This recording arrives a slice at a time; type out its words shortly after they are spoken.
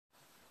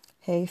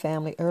Hey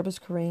family,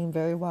 Herbalist Kareem,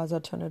 Very Wise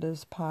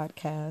Alternatives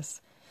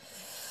podcast.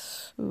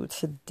 Ooh,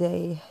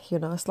 today,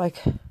 it's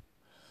like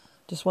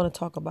just want to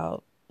talk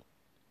about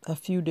a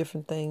few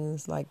different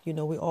things. Like, we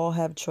all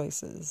have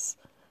choices.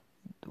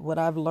 What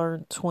I've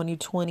learned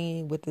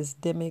 2020 with this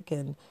demic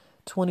and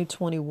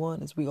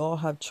 2021 is we all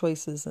have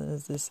choices, and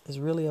is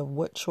really of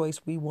what choice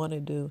we want to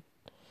do.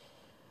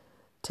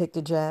 Take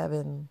the jab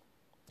and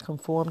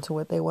conform to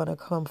what they want to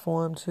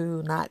conform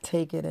to, not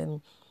take it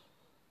and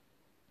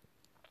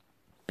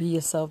be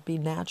yourself, be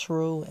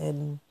natural,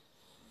 and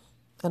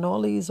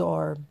all these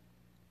are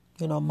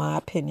my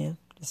opinion.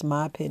 It's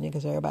my opinion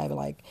because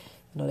everybody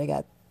they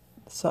got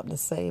something to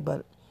say.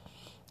 But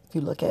if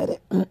you look at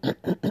it,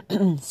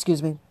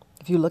 excuse me,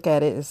 if you look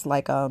at it, it's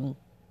like, so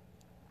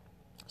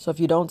if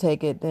you don't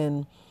take it,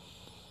 then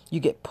you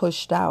get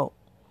pushed out.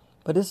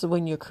 But this is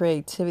when your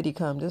creativity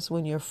comes. This is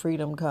when your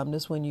freedom comes.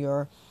 This is when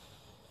your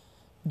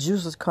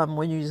juices come,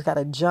 when you just got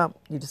to jump.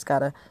 You just got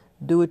to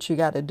do what you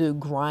got to do,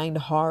 grind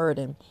hard.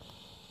 And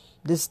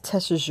this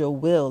tests your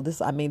will.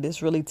 This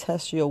really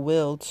tests your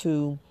will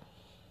to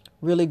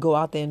really go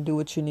out there and do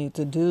what you need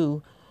to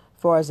do,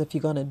 as far as if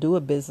you're going to do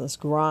a business,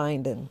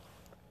 grind, and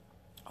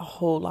a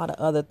whole lot of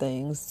other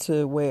things,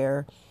 to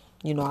where,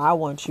 I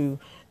want you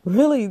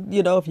really,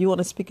 if you want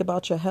to speak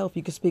about your health,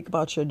 you can speak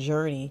about your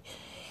journey.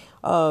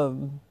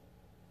 Of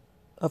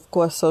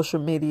course, social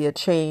media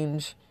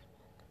change,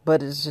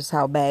 but it's just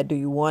how bad do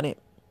you want it?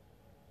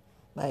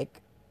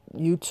 Like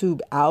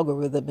YouTube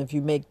algorithm, if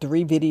you make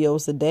 3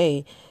 videos a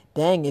day,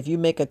 dang, if you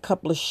make a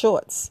couple of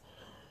shorts,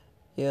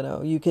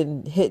 you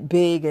can hit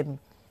big and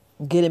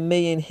get a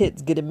million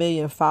hits, get a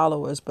million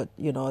followers. But,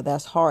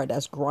 that's hard.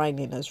 That's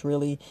grinding. That's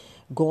really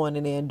going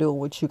in there and doing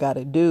what you got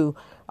to do.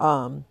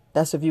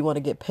 That's if you want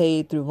to get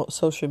paid through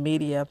social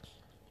media.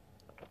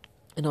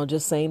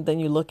 Just same thing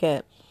you look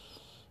at,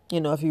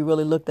 if you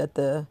really looked at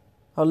or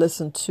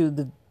listened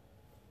to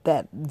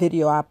that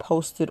video I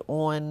posted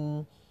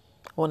on,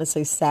 I want to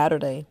say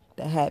Saturday,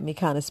 that had me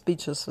kind of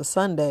speechless for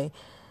Sunday.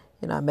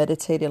 I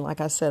meditated. Like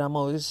I said, I'm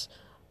always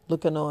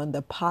looking on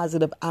the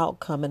positive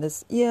outcome. And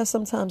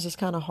sometimes it's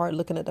kind of hard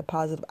looking at the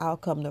positive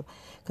outcome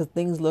because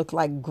things look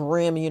like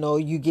grim.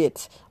 You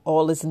get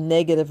all this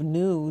negative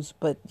news.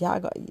 But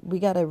we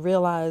got to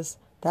realize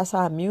that's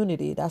our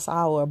immunity. That's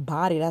our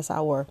body. That's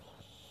our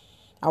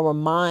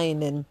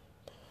mind. And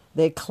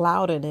they're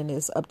clouding, and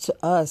it's up to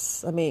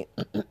us.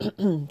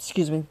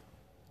 Excuse me.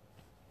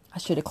 I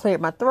should have cleared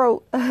my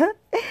throat.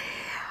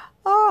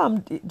 Oh,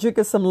 I'm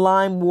drinking some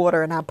lime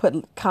water, and I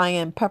put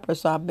cayenne pepper.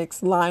 So I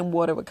mix lime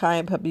water with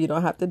cayenne pepper. You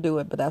don't have to do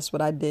it, but that's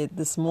what I did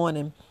this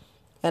morning.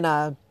 And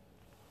I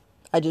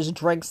just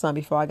drank some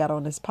before I got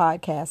on this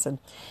podcast. And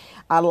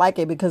I like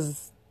it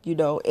because,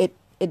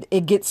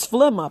 it gets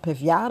phlegm up.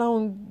 If y'all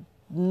don't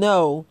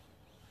know,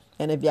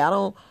 and if y'all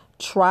don't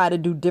try to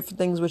do different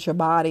things with your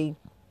body,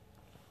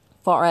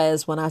 far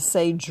as when I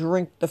say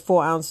drink the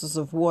 4 ounces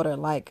of water,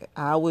 like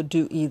I would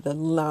do either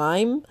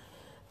lime,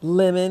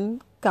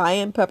 lemon,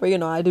 cayenne pepper.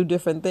 I do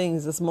different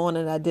things. This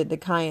morning I did the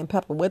cayenne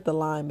pepper with the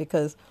lime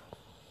because,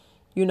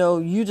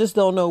 you just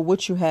don't know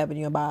what you have in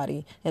your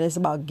body. And it's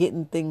about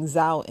getting things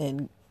out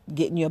and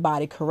getting your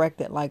body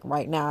corrected. Like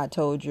right now, I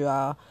told you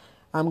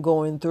I'm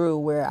going through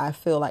where I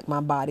feel like my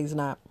body's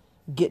not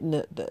getting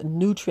the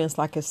nutrients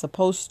like it's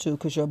supposed to,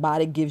 because your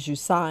body gives you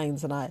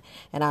signs. And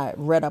I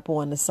read up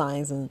on the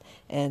signs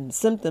and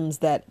symptoms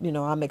that,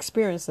 I'm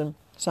experiencing.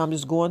 So I'm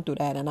just going through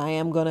that. And I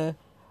am going to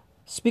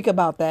speak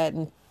about that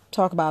and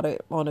talk about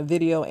it on a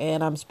video,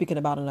 and I'm speaking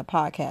about it in a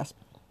podcast.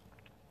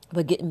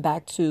 But getting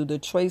back to the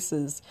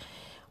choices,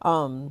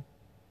 do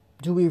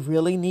we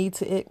really need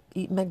to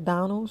eat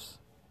McDonald's?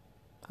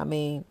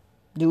 Do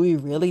we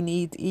really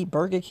need to eat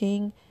Burger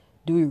King?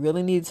 Do we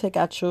really need to take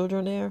our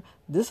children there?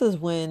 This is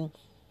when,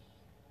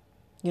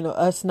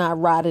 us not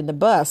riding the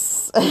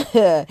bus.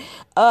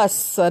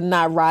 Us are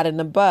not riding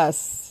the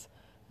bus.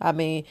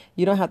 You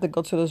don't have to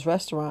go to those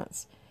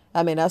restaurants.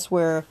 That's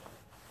where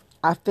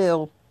I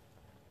feel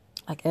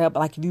like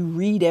if you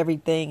read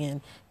everything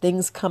and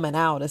things coming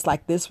out, it's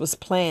like this was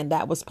planned,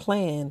 that was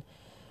planned.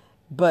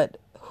 But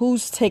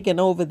who's taking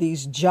over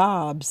these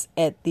jobs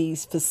at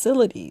these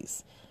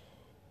facilities?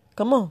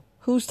 Come on,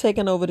 who's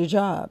taking over the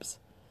jobs?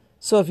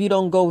 So if you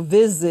don't go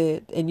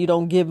visit and you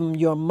don't give them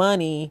your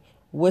money,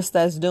 what's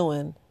that's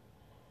doing?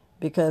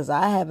 Because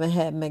I haven't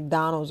had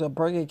McDonald's or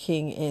Burger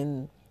King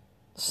in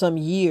some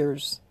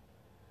years.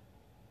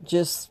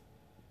 Just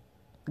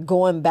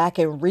going back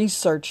and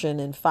researching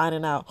and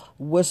finding out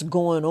what's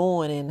going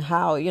on and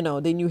how,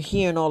 then you're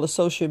hearing all the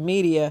social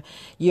media.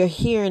 You're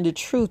hearing the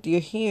truth.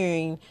 You're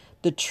hearing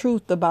the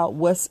truth about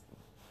what's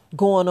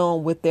going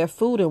on with their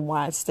food and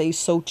why it stays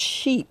so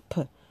cheap.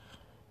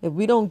 If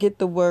we don't get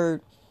the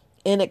word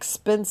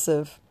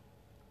inexpensive,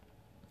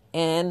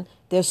 and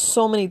there's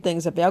so many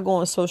things. If y'all go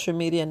on social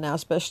media now,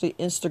 especially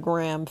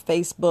Instagram,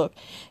 Facebook,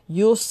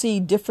 you'll see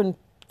different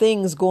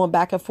things going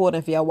back and forth.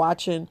 If y'all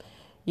watching,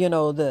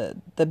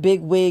 the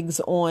big wigs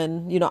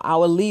on,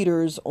 our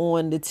leaders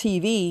on the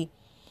TV,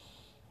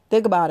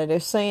 think about it. They're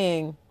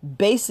saying,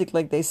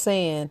 basically, they're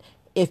saying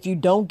if you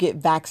don't get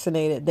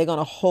vaccinated, they're going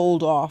to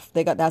hold off.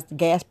 That's the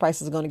gas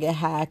prices are going to get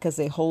high because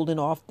they're holding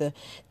off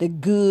the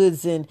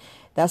goods. And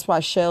that's why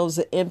shelves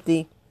are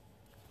empty.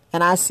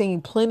 And I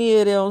seen plenty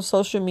of it on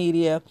social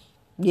media.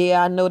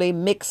 Yeah, I know they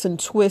mix and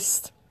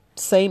twist.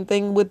 Same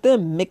thing with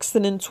them,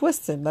 mixing and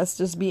twisting. Let's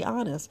just be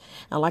honest.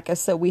 And like I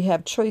said, we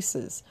have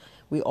choices.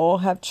 We all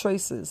have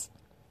choices.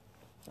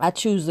 I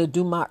choose to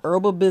do my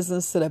herbal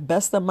business to the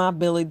best of my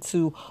ability,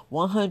 to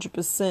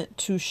 100%,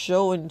 to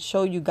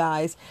show you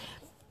guys,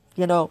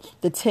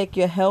 to take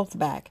your health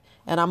back.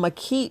 And I'm going to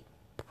keep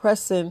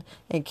pressing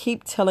and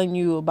keep telling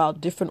you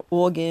about different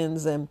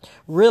organs. And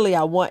really,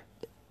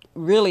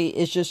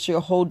 it's just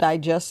your whole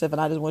digestive.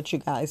 And I just want you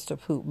guys to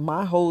poop.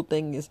 My whole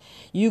thing is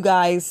you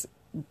guys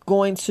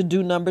going to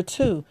do number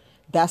 2.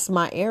 That's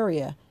my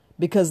area.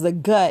 Because the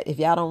gut, if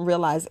y'all don't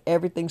realize,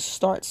 everything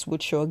starts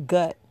with your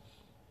gut.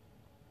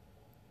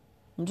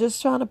 I'm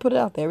just trying to put it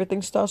out there.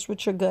 Everything starts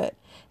with your gut.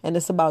 And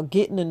it's about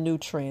getting the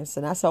nutrients.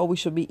 And that's all we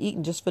should be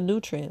eating, just for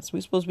nutrients.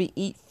 We're supposed to be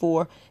eating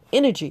for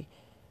energy.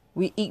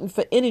 We eating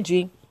for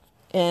energy.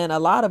 And a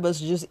lot of us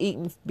just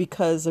eating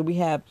because we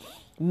have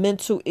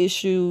mental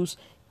issues,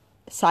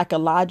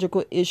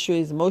 psychological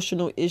issues,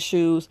 emotional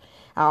issues.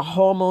 Our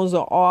hormones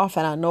are off.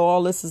 And I know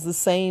all this is the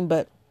same,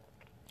 but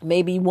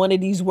maybe one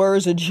of these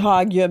words will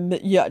jog you,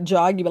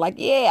 be like,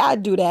 yeah, I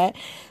do that.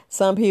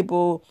 Some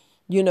people,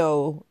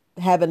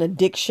 have an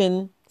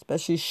addiction,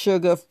 especially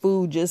sugar,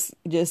 food, just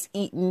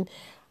eating.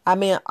 I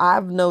mean,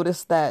 I've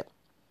noticed that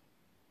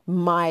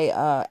my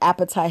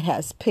appetite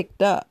has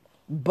picked up,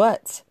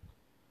 but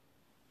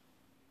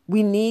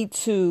we need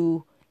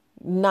to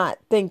not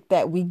think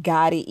that we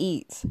gotta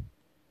eat.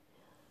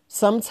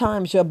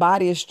 Sometimes your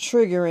body is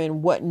triggering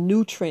what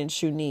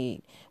nutrients you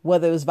need,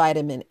 whether it's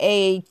vitamin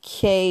A,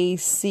 K,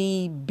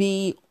 C,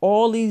 B,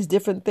 all these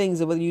different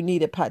things, whether you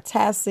needed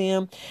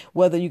potassium,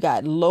 whether you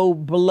got low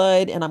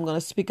blood. And I'm going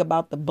to speak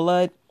about the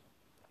blood,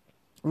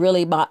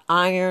 really about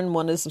iron.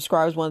 One of the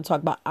subscribers want to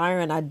talk about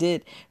iron. I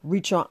did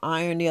reach on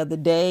iron the other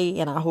day,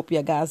 and I hope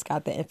you guys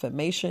got the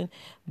information.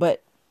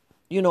 But,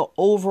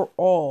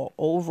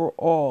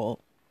 overall,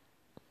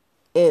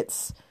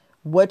 it's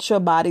what your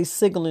body's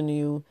signaling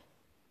you.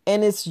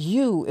 And it's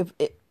you.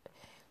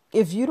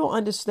 If you don't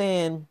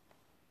understand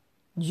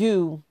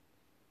you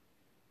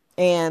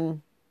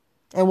and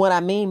what I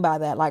mean by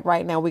that, like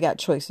right now we got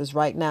choices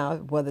right now,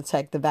 whether to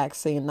take the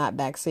vaccine, not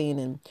vaccine,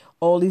 and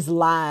all these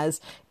lies.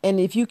 And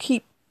if you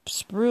keep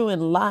spewing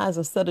lies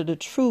instead of the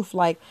truth,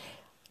 like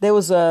there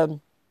was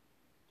a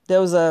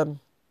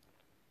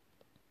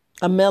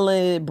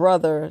melanated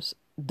brother's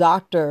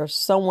doctor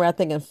somewhere, I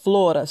think in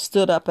Florida,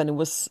 stood up and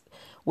was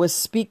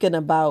speaking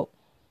about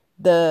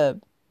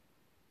the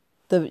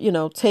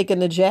taking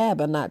the jab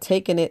or not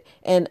taking it,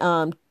 and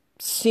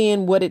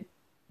seeing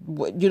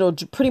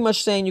pretty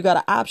much saying you got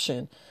an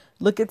option.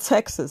 Look at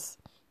Texas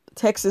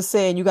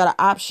saying you got an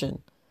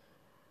option.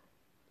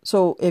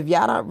 So if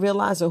y'all not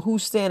realizing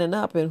who's standing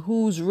up and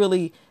who's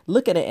really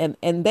looking at it,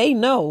 and they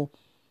know,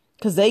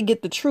 because they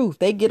get the truth.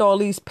 They get all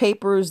these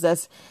papers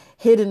that's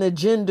hidden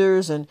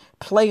agendas and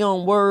play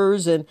on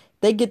words, and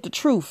they get the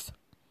truth.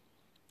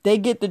 They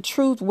get the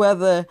truth,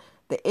 whether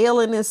the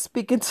alien is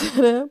speaking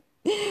to them,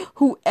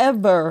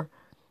 whoever,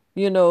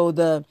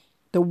 the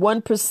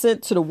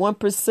 1% to the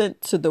 1%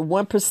 to the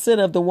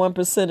 1% of the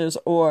 1%ers,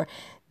 or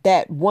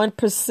that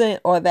 1%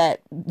 or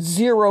that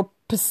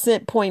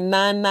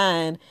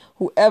 0.99,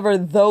 whoever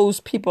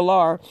those people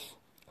are,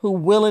 who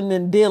willing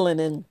and dealing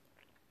and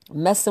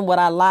messing with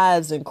our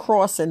lives and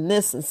crossing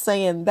this and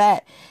saying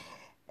that,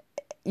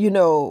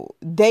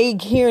 they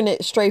hearing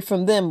it straight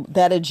from them,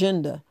 that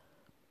agenda.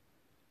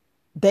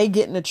 They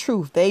getting the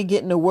truth. They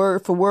getting the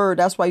word for word.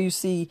 That's why you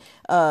see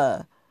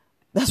the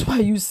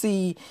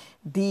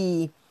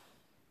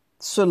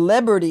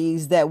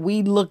celebrities that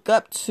we look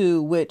up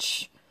to,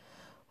 which,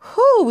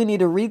 we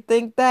need to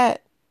rethink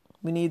that.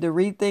 We need to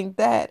rethink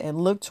that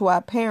and look to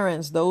our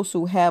parents, those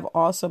who have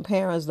awesome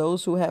parents,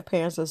 those who have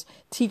parents that's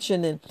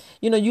teaching. And,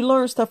 you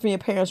learn stuff from your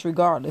parents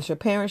regardless. Your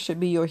parents should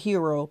be your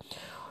hero,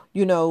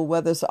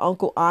 whether it's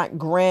uncle, aunt,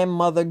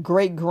 grandmother,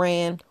 great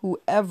grand,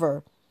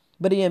 whoever,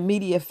 but the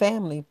immediate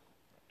family.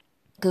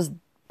 Because,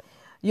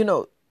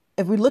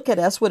 if we look at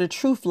it, that's where the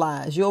truth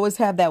lies. You always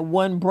have that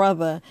one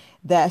brother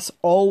that's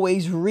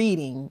always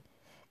reading.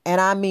 And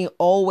I mean,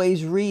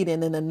 always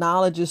reading. And the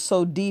knowledge is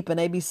so deep. And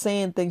they be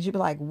saying things. You be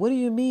like, what do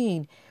you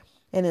mean?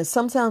 And then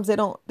sometimes they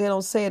don't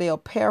say it. They'll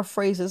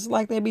paraphrase it. It's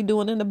like they be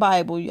doing in the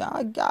Bible.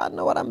 God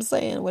know what I'm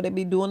saying. What they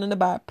be doing in the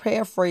Bible,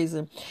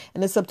 paraphrasing.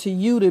 And it's up to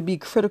you to be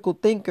critical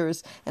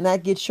thinkers. And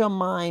that gets your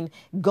mind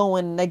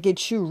going. And that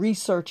gets you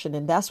researching.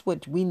 And that's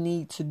what we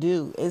need to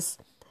do.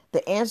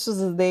 The answers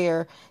are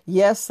there.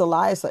 Yes, the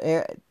lies are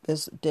there.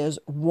 There's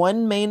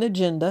one main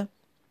agenda.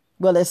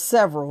 Well, there's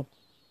several.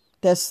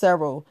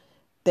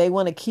 They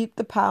want to keep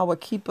the power,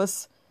 keep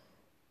us,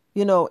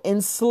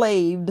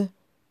 enslaved,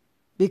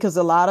 because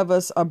a lot of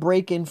us are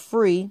breaking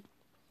free.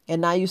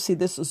 And now you see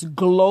this is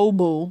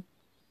global.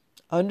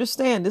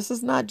 Understand, this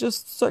is not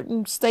just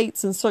certain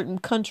states and certain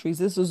countries.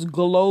 This is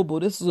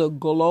global. This is a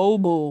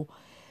global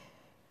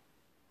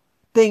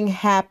thing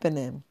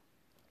happening.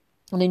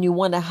 And then you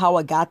wonder how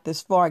I got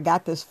this far. I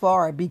got this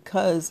far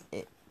because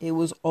it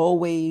was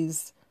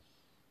always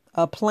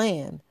a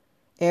plan.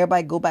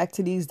 Everybody go back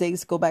to these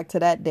dates, go back to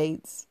that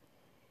dates.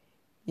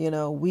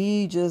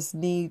 We just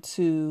need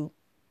to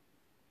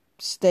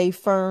stay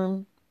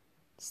firm,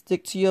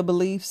 stick to your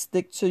beliefs,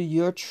 stick to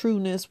your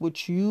trueness,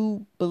 which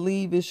you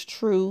believe is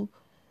true,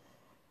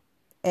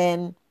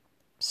 and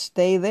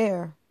stay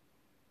there,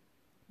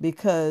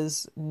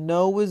 because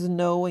no is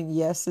no and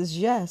yes is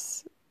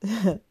yes.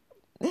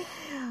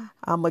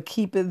 I'm going to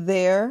keep it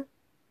there.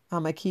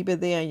 I'm going to keep it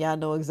there, and y'all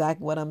know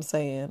exactly what I'm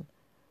saying.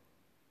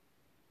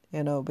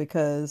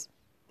 Because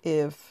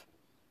if,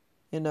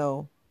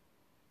 it's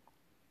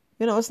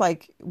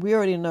like we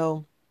already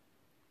know,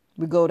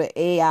 we go to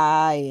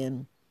AI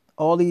and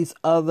all these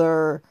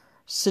other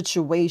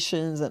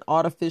situations and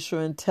artificial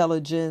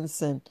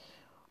intelligence, and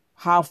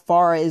how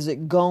far is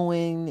it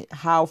going?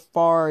 How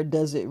far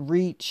does it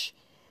reach?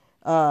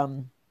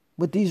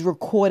 With these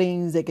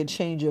recordings, they can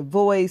change your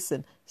voice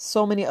and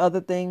so many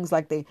other things,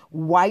 like they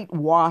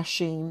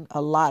whitewashing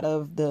a lot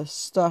of the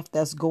stuff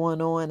that's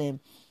going on and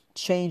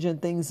changing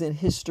things in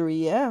history.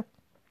 Yeah.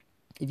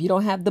 If you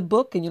don't have the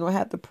book and you don't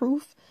have the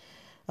proof,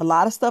 a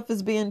lot of stuff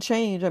is being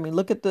changed. I mean,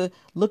 look at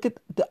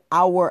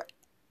our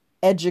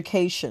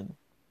education.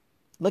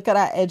 Look at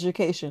our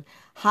education.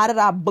 How did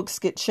our books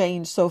get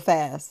changed so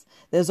fast?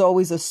 There's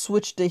always a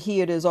switch to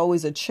here. There's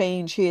always a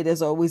change here.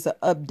 There's always an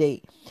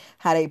update.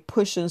 How they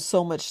pushing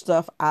so much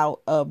stuff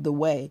out of the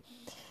way.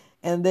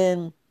 And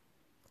then,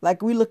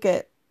 like, we look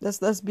at,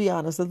 let's be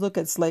honest. Let's look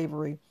at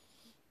slavery.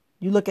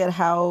 You look at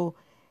how,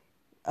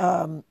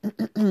 and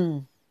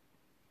I'm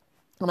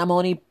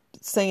only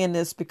saying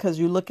this because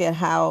you look at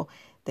how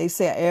they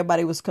say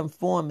everybody was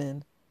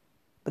conforming.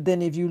 But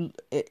then if you,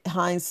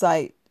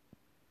 hindsight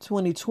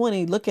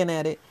 2020, looking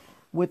at it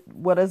with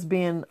what us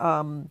being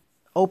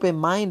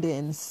open-minded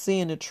and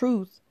seeing the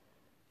truth,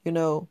 we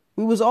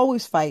was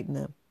always fighting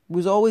them. We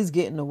was always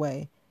getting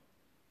away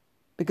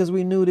because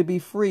we knew to be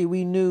free.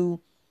 We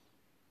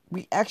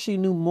actually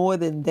knew more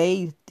than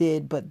they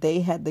did, but they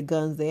had the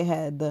guns. They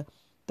had the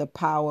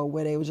power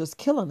where they were just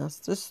killing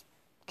us.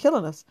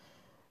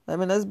 I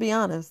mean, let's be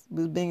honest.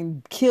 We was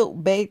being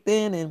killed back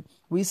then, and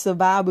we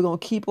survived. We're going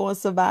to keep on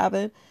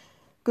surviving.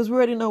 Because we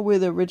already know we're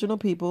the original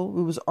people.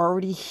 We was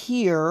already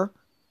here.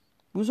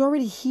 This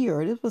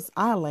was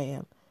our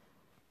land.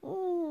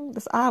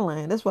 This our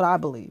land. That's what I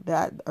believe.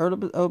 That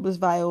Herbus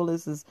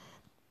Violas is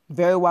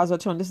very wise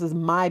attorney. This is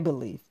my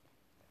belief.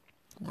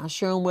 Not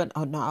sure what.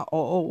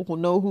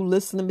 Know who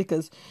listening,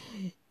 because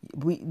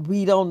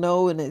we don't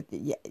know. And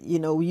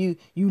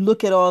you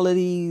look at all of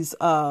these.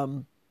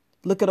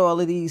 Look at all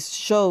of these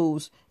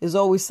shows. There's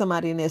always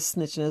somebody in there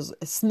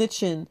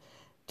snitching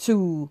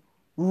to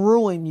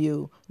ruin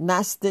you,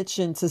 not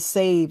stitching to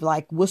save,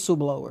 like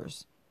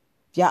whistleblowers.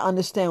 If y'all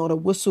understand what a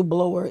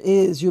whistleblower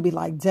is, you'll be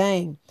like,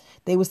 dang,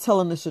 they was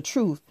telling us the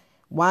truth.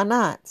 Why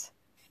not?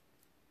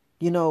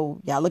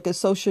 Y'all look at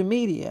social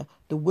media,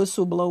 the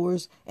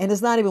whistleblowers, and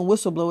it's not even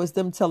whistleblowers,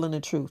 them telling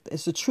the truth.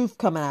 It's the truth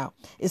coming out.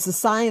 It's the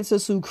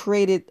scientists who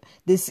created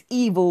this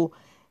evil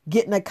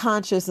getting a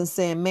conscience and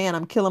saying, man,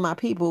 I'm killing my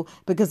people,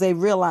 because they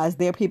realize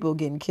their people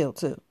getting killed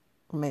too.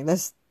 I mean,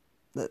 let's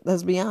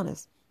be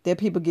honest. Their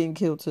people getting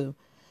killed too.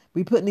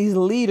 We putting these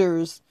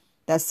leaders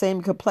that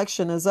same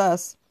complexion as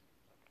us,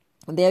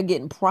 and they're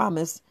getting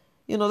promised.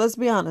 Let's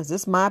be honest.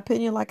 This is my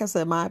opinion. Like I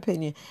said, my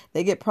opinion.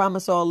 They get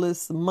promised all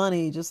this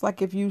money, just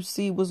like if you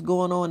see what's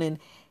going on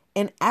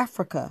in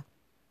Africa.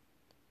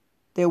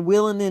 They're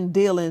willing and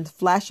dealing,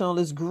 flashing all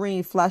this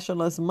green, flashing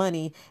all this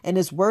money, and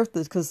it's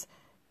worthless because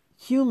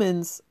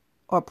humans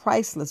are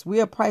priceless.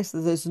 We are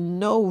priceless. There's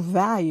no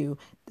value.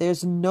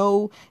 And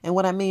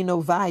what I mean no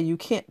value, you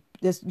can't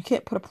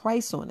put a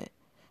price on it.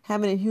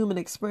 Having a human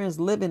experience,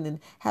 living and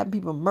having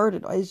people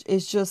murdered,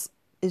 it's just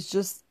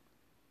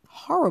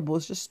horrible.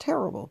 It's just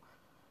terrible.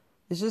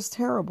 It's just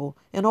terrible.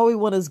 And all we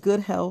want is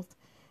good health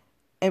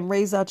and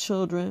raise our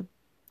children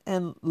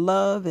and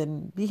love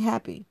and be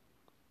happy.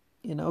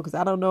 Because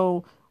I don't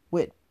know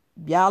what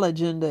y'all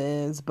agenda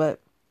is, but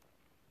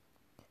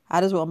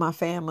I just want my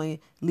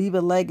family leave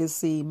a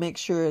legacy, make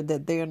sure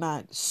that they're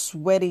not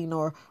sweating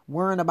or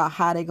worrying about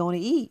how they're going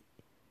to eat.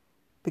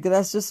 Because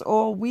that's just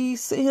all we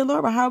sit here and learn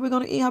about, how we're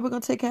going to eat, how we're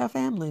going to take care of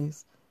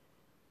families.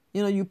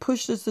 You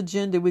push this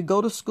agenda. We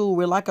go to school.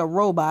 We're like a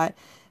robot.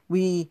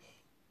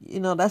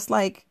 That's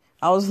like,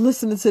 I was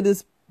listening to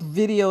this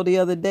video the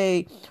other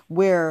day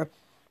where,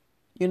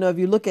 if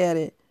you look at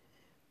it,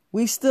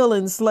 we still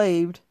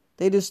enslaved.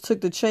 They just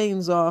took the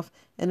chains off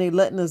and they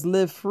letting us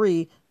live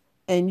free.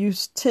 And you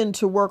tend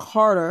to work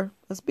harder.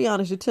 Let's be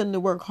honest. You tend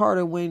to work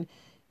harder when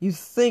you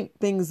think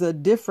things are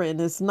different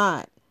and it's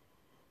not.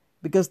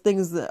 Because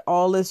things that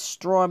all this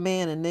straw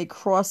man and they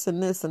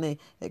crossing this and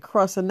they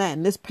crossing that.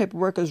 And this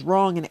paperwork is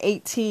wrong. And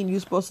 18, you're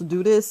supposed to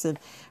do this. And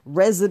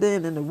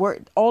resident and the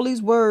word, all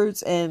these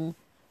words. And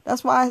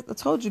that's why I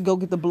told you go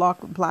get the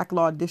Black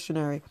Law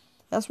Dictionary.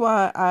 That's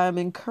why I'm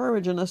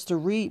encouraging us to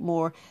read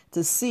more,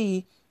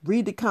 to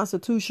read the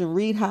Constitution,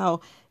 read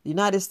how the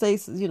United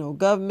States,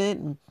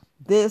 government and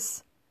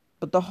this,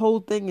 but the whole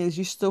thing is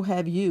you still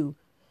have you.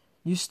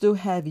 You still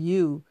have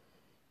you.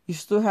 You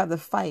still have the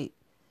fight.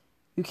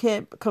 You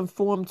can't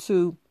conform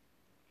to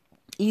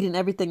eating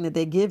everything that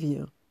they give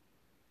you.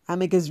 I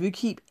mean, because we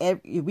keep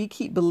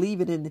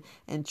believing in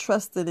and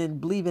trusting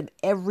and believing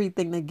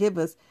everything they give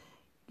us.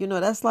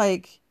 That's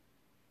like,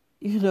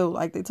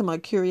 like they talk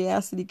about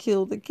curiosity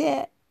killed the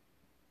cat.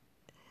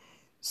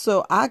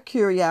 So our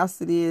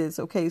curiosity is,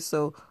 okay,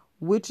 so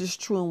which is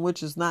true and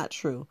which is not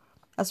true?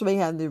 That's why you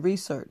have the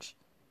research.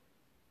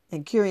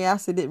 And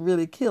curiosity didn't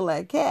really kill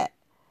that cat.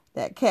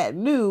 That cat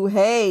knew,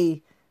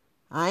 hey,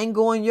 I ain't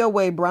going your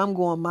way, bro. I'm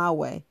going my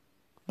way.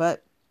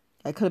 But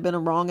that could have been a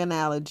wrong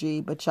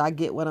analogy, but y'all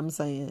get what I'm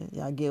saying.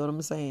 Y'all get what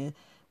I'm saying.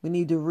 We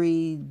need to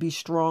read, be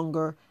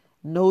stronger,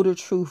 know the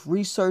truth,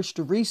 research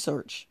the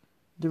research.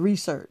 The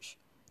research.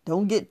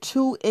 Don't get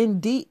too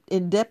in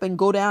depth and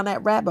go down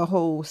that rabbit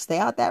hole. Stay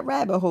out that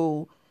rabbit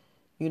hole,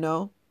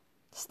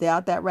 Stay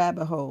out that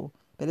rabbit hole.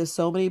 But there's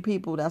so many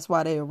people, that's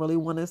why they really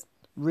want us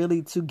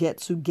really to get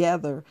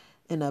together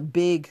in a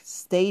big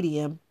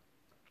stadium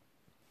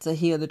to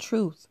hear the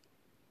truth.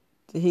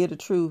 To hear the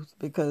truth,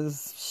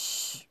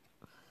 because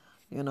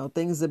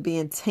things are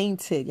being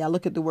tainted. Y'all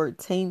look at the word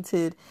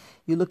tainted.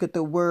 You look at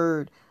the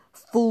word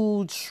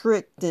fooled,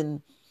 tricked,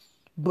 and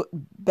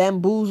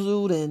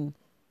bamboozled, and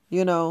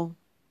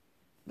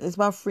it's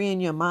about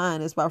freeing your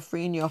mind. It's about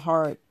freeing your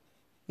heart.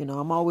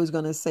 I'm always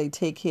going to say,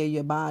 take care of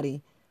your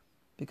body,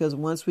 because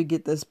once we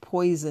get this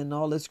poison,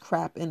 all this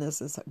crap in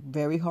us, it's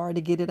very hard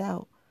to get it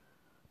out.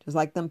 Just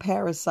like them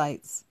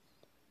parasites,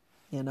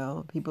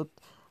 people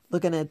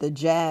looking at the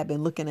jab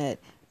and looking at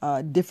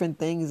different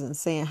things and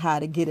saying how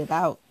to get it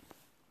out.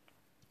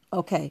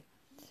 Okay.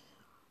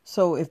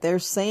 So if they're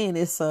saying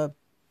it's a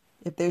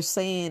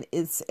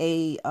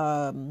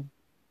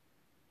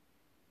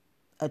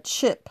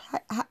chip,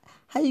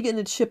 how you getting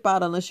a chip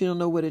out unless you don't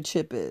know what a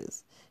chip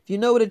is? If you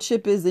know what a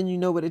chip is, then you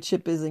know what a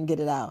chip is and get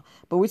it out.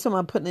 But we're talking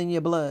about putting it in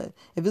your blood.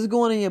 If it's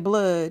going in your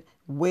blood,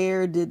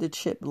 where did the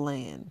chip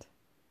land?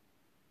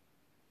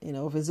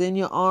 If it's in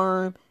your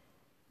arm,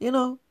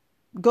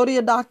 go to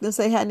your doctor and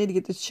say, hey, I need to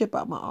get this chip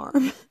out my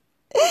arm.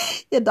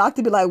 Your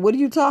doctor be like, what are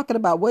you talking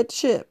about? What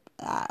chip?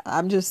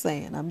 I'm just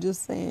saying. I'm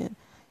going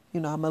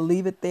to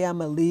leave it there. I'm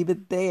going to leave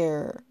it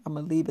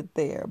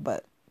there.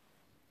 But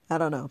I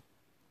don't know.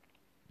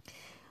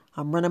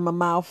 I'm running my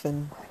mouth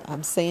and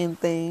I'm saying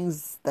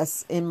things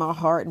that's in my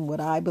heart and what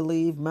I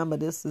believe. Remember,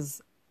 this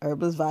is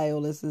Herbalist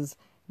Viola. This is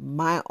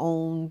my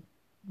own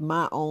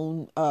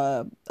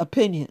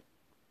opinion.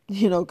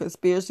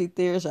 Conspiracy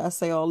theories. I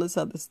say all this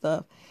other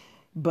stuff.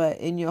 But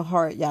in your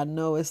heart, y'all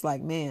know it's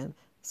like, man,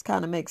 this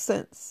kind of makes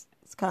sense.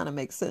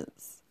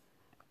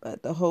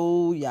 But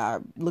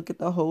y'all look at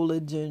the whole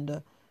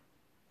agenda.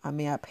 I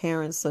mean, our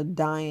parents are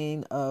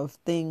dying of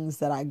things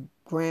that our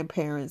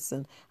grandparents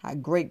and our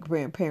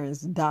great-grandparents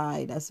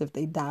died, as if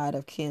they died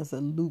of cancer,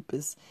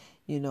 lupus,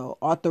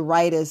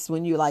 arthritis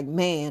when you're like,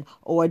 man,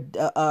 or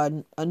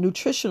a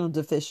nutritional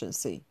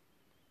deficiency.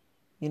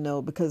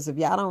 Because if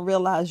y'all don't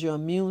realize your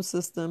immune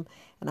system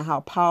and how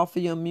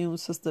powerful your immune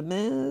system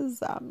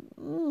is,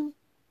 and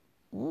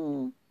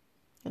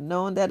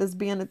knowing that it's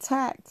being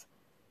attacked.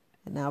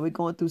 And now we're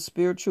going through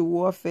spiritual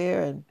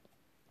warfare and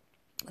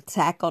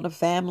attack on the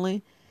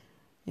family,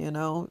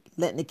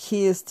 letting the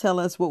kids tell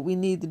us what we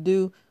need to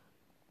do,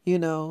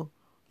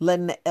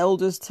 letting the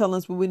elders tell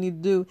us what we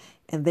need to do.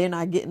 And they're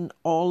not getting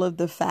all of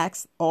the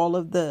facts, all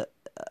of the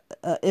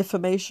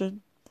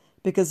information.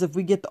 Because if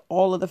we get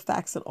all of the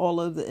facts and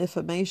all of the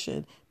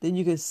information, then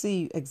you can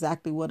see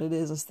exactly what it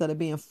is, instead of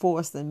being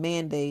forced and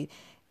mandate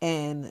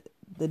and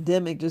the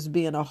demic just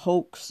being a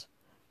hoax.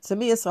 To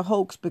me, it's a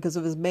hoax, because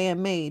if it's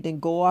man-made, then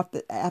go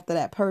after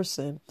that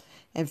person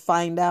and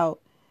find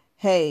out,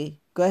 hey,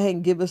 go ahead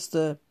and give us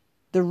the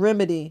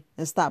remedy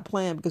and stop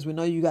playing, because we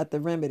know you got the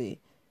remedy.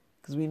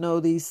 Because we know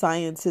these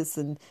scientists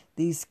and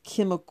these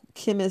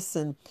chemists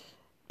and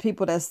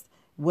people that's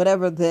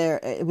whatever they're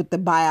with the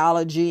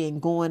biology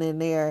and going in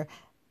there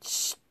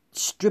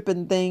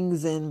stripping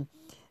things and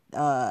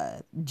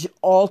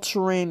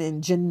altering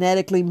and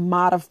genetically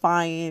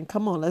modifying.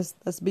 Come on,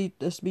 let's be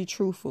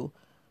truthful.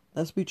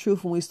 Let's be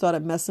truthful. When we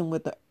started messing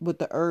with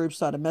the herbs,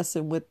 started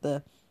messing with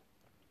the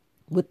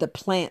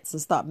plants,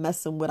 and stop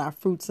messing with our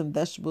fruits and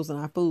vegetables and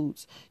our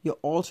foods. You're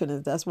altering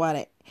it. That's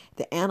why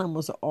the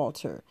animals are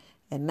altered.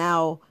 And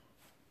now,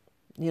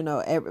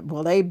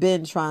 they've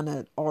been trying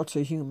to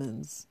alter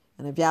humans.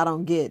 And if y'all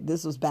don't get,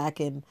 this was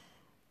back in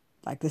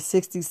like the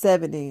 60s,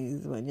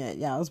 70s, when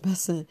y'all was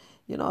messing,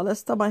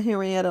 let's talk about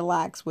Henrietta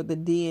Lacks with the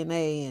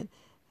DNA. And,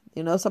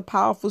 it's a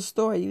powerful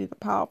story. You need a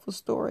powerful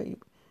story,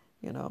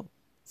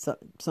 So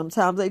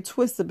sometimes they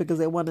twist it because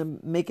they want to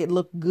make it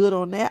look good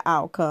on their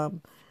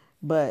outcome.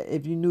 But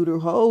if you knew the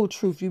whole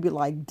truth, you'd be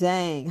like,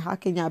 dang, how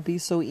can y'all be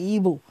so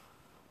evil?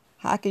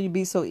 How can you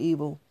be so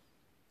evil?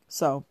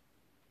 So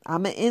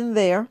I'm in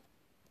there.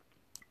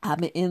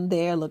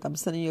 Look, I'm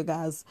sending you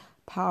guys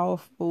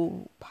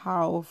powerful,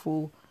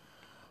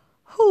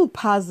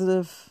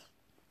 positive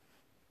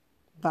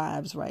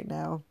vibes right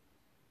now.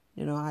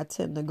 I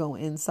tend to go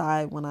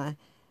inside when I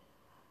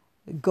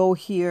go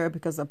here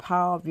because of the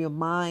power of your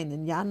mind.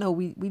 And y'all know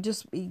we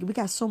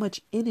got so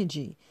much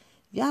energy.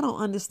 Y'all don't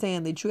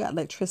understand that you got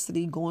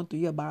electricity going through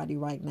your body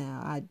right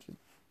now.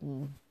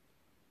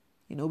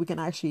 We can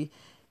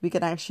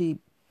actually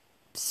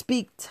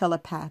speak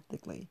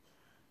telepathically.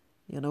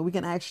 We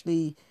can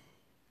actually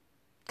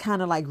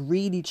kind of like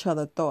read each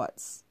other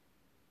thoughts,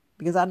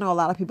 because I know a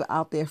lot of people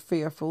out there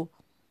fearful,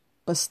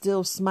 but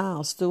still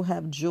smile, still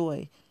have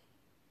joy.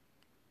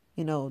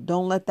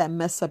 Don't let that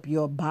mess up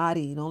your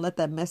body. Don't let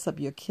that mess up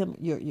your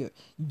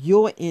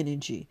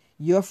energy,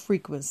 your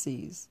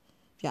frequencies.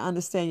 If you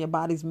understand, your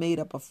body's made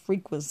up of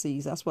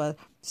frequencies. That's why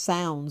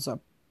sounds are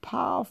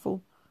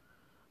powerful.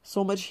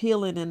 So much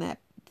healing in that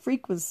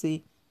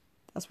frequency.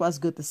 That's why it's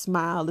good to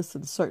smile,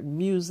 listen to certain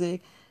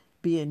music,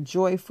 being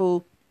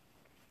joyful,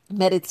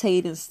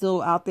 meditating,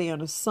 still out there in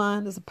the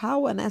sun. There's a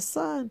power in that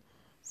sun.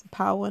 There's a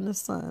power in the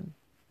sun.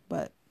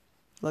 But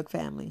look,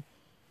 family,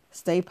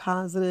 stay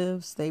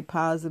positive,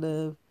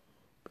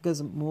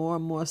 because more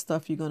and more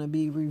stuff you're going to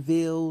be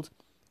revealed,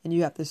 and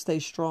you have to stay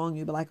strong.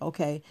 You'll be like,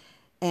 okay,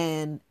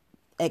 and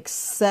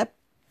accept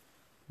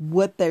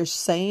what they're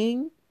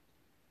saying.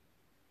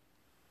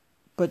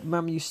 But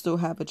remember, you still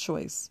have a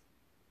choice.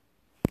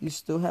 You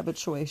still have a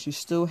choice. You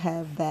still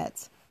have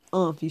that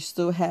You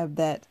still have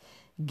that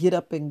get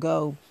up and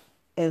go.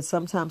 And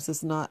sometimes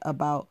it's not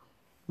about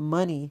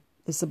money.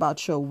 It's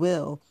about your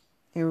will.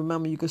 And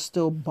remember, you can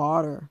still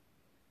barter.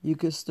 You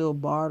can still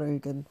barter.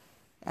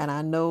 And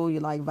I know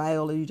you're like,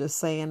 Viola, you're just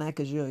saying that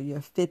because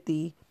you're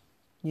 50.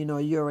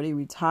 You're already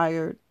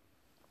retired.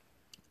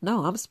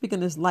 No, I'm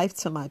speaking this life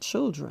to my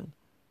children.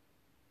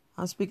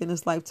 I'm speaking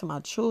this life to my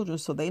children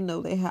so they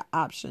know they have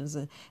options,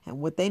 and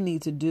what they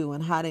need to do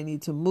and how they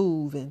need to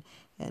move, and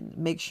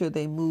make sure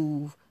they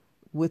move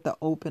with an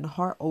open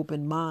heart,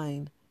 open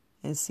mind,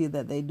 and see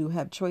that they do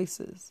have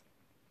choices.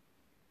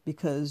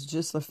 Because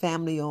just a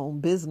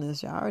family-owned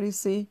business, you already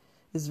see,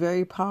 is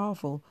very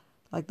powerful.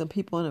 Like the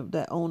people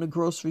that own a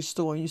grocery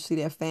store, and you see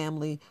their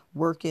family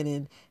working,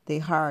 and they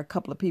hire a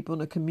couple of people in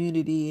the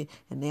community,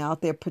 and they're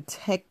out there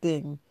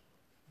protecting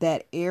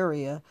that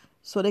area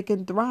so they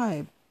can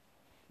thrive.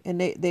 And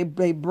they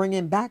bring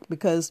it back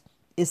because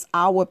it's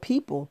our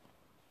people.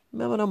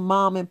 Remember the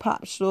mom and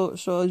pop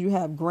shows you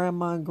have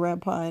grandma and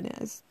grandpa,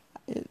 and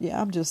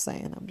yeah, I'm just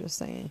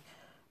saying.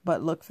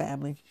 But look,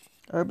 family,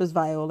 Herb is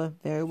Viola,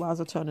 Very Wise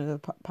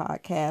Alternative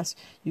Podcast.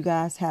 You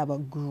guys have a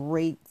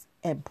great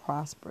and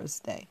prosperous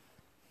day.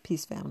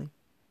 Peace, family.